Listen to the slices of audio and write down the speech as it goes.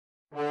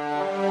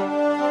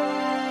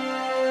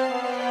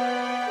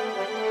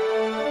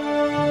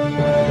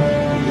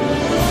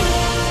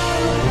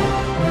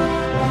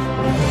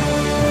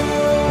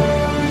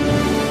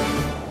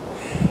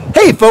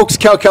folks,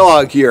 Cal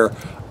Kellogg here.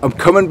 I'm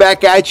coming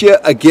back at you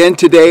again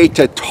today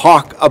to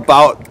talk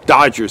about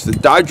dodgers. The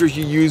dodgers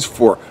you use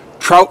for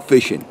trout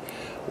fishing,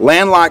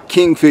 landlocked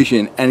king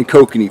fishing, and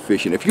kokanee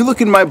fishing. If you look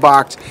in my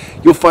box,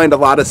 you'll find a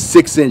lot of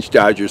 6-inch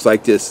dodgers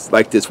like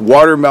this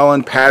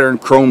watermelon pattern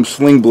chrome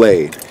sling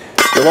blade.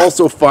 You'll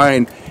also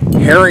find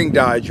herring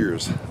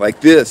dodgers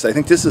like this. I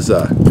think this is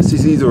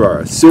either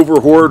a silver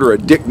horde or a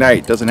Dick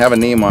Knight. Doesn't have a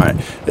name on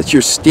it. That's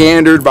your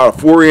standard about a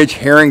 4-inch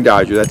herring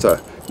dodger. That's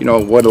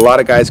what a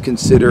lot of guys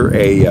consider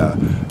a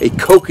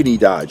kokanee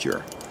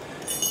dodger.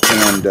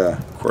 And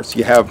of course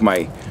you have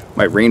my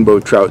rainbow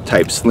trout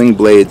type sling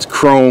blades,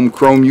 chrome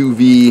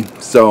UV.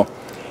 So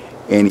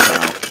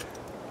anyhow,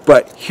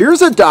 but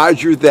here's a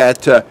dodger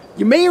that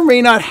you may or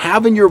may not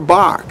have in your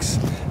box.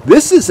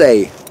 This is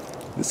a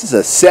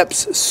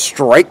Seps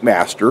Strike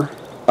Master,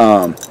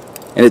 and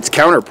its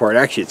counterpart,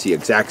 actually it's the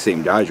exact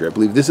same dodger. I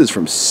believe this is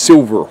from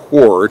Silver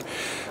Horde.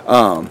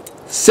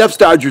 Seps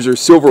dodgers are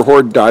Silver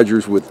Horde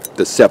dodgers with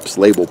the Seps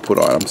label put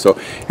on them. So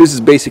this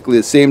is basically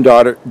the same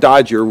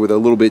dodger with a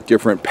little bit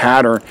different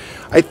pattern.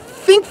 I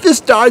think this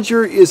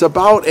dodger is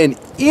about 1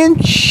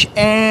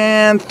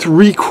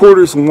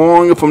 3/4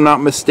 long, if I'm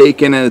not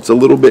mistaken, and it's a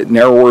little bit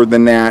narrower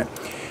than that.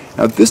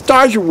 Now this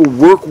dodger will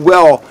work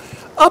well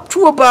up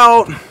to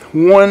about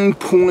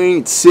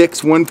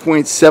 1.6,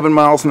 1.7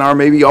 miles an hour,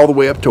 maybe all the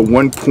way up to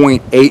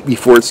 1.8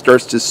 before it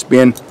starts to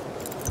spin.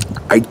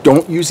 I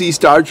don't use these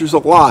dodgers a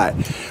lot,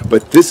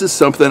 but this is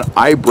something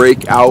I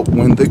break out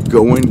when the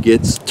going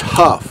gets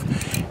tough.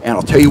 And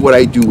I'll tell you what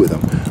I do with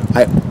them.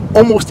 I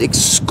almost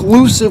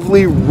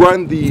exclusively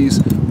run these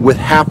with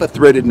half a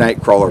threaded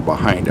night crawler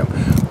behind them.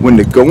 When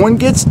the going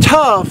gets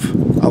tough,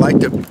 I like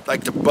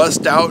to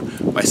bust out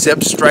my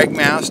Seps Strike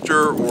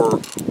Master or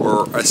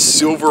a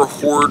Silver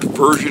Horde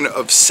version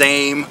of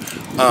same.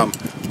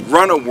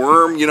 Run a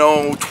worm,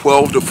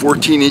 12 to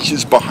 14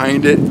 inches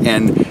behind it,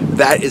 and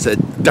that is a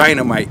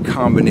dynamite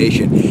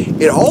combination.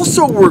 It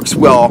also works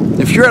well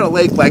if you're at a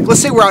lake, like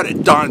let's say we're out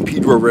at Don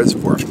Pedro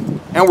Reservoir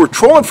and we're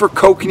trolling for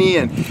kokanee,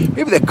 and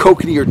maybe the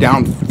kokanee are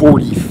down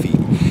 40 feet.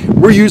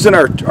 We're using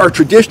our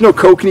traditional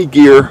kokanee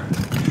gear.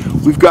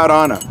 We've got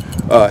on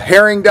a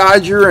herring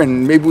dodger,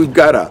 and maybe we've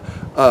got a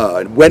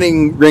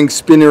wedding ring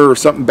spinner or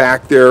something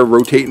back there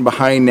rotating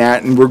behind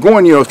that, and we're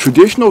going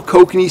traditional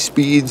kokanee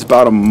speeds,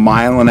 about 1.5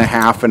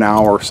 miles an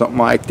hour, something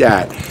like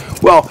that.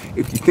 Well,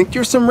 if you think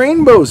there's some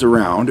rainbows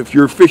around, if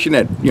you're fishing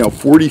at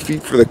 40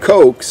 feet for the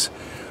cokes,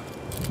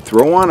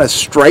 throw on a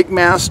Strike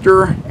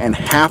Master and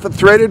half a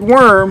threaded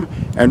worm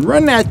and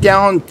run that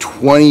down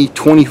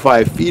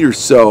 20-25 feet or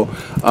so.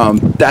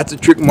 That's a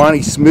trick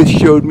Monty Smith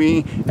showed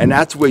me, and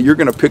that's where you're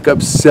going to pick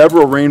up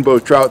several rainbow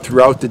trout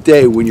throughout the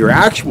day when your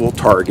actual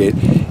target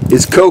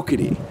is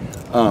kokanee.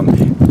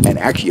 And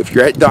actually, if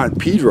you're at Don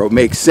Pedro, it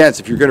makes sense.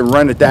 If you're going to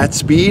run at that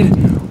speed,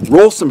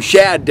 roll some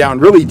shad down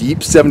really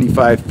deep,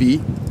 75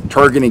 feet,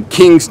 targeting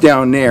kings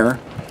down there.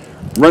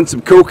 Run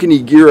some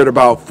kokanee gear at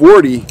about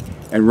 40,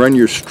 and run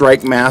your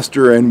Strike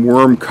Master and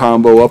worm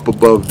combo up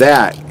above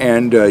that,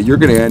 and you're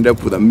going to end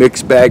up with a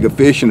mixed bag of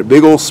fish and a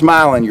big old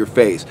smile on your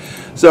face.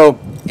 So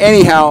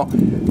anyhow,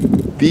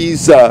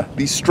 these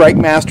Strike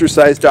Master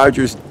size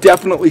dodgers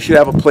definitely should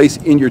have a place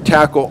in your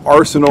tackle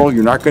arsenal.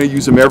 You're not going to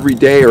use them every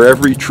day or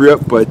every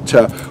trip, but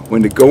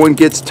when the going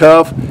gets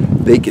tough,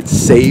 they can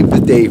save the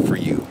day for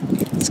you.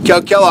 It's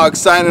Cal Kellogg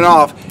signing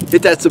off.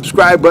 Hit that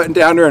subscribe button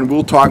down there, and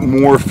we'll talk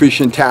more fish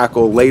and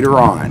tackle later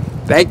on.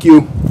 Thank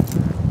you.